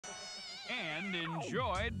and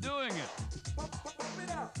enjoyed doing it. Pump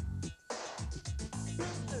it out.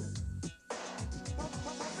 Pistons.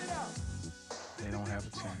 Pump it out. They don't have a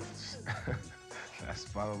chance. That's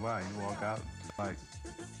the bottom line. You walk out like...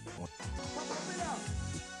 Pump it out.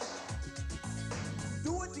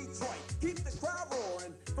 Do it, Detroit. Keep the crowd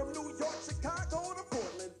roaring. From New York, Chicago to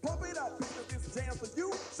Portland. Pump it out, because this jam for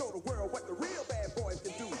you. Show the world what the real bad boys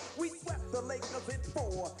can do. We swept the Lakers in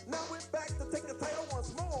 4. Now we're back to take the title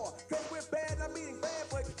once more. Cause we're bad, not meaning bad,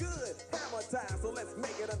 but good. Hammer time, so let's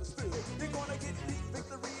make it understood. You're gonna get deep,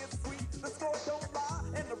 victory is sweet. The score don't lie,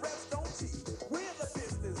 and the refs don't cheat. We're the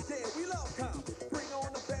Pistons, yeah, we love comp. Bring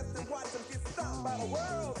on the best and watch them get stopped by the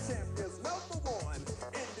world champions. #1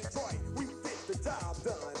 in Detroit, we get the job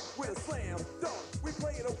done. With a slam dunk, we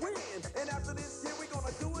play to win. And after this year, we're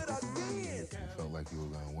gonna do it again. We felt like we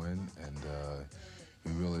were going to win, and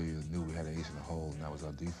we really knew we had an ace in the hole, and that was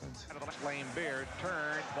our defense. Lane Beard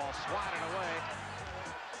turns, ball swatted away.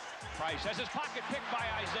 Price has his pocket picked by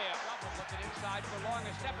Isaiah. Looking inside for long,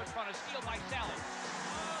 a step in front, a steal by Sally. Oh,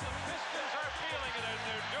 the Pistons are feeling it, and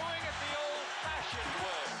they're doing it the old-fashioned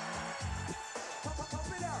way. Pump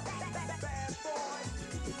it out. Bad boy.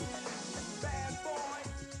 Bad boy.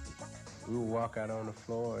 We would walk out on the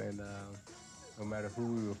floor, and no matter who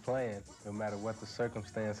we were playing, no matter what the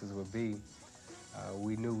circumstances would be,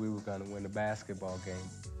 we knew we were going to win the basketball game.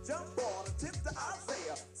 Jump ball, the tip to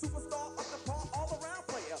Isaiah. Superstar up the par, all-around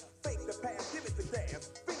player. Fake the pass, give it to Daz.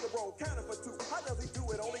 Finger roll, counting for 2. How does he do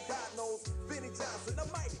it? Only God knows. Vinnie Johnson, the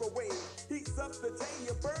microwave. Heats up the day,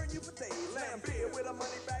 he'll burn you for days. Lambeer with a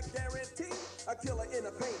money-back guarantee. A killer in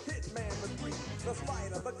the paint, hitman for 3. The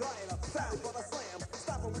spider, the glider, Sally for the slam.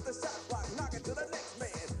 Stop him with the shot block, knock it to the next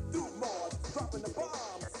man. Do more, dropping the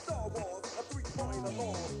bomb. Star Wars, a 3-pointer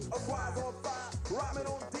long. A choir's on fire, rhyming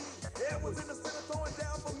on D. Edwards in the center throwing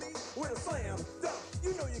down for me with a slam dunk.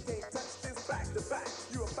 You know you can't touch this back to back.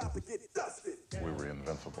 You're about to get dusted. We were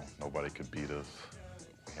invincible. Nobody could beat us.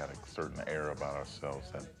 We had a certain air about ourselves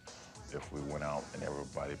that if we went out and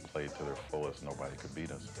everybody played to their fullest, nobody could beat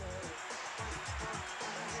us.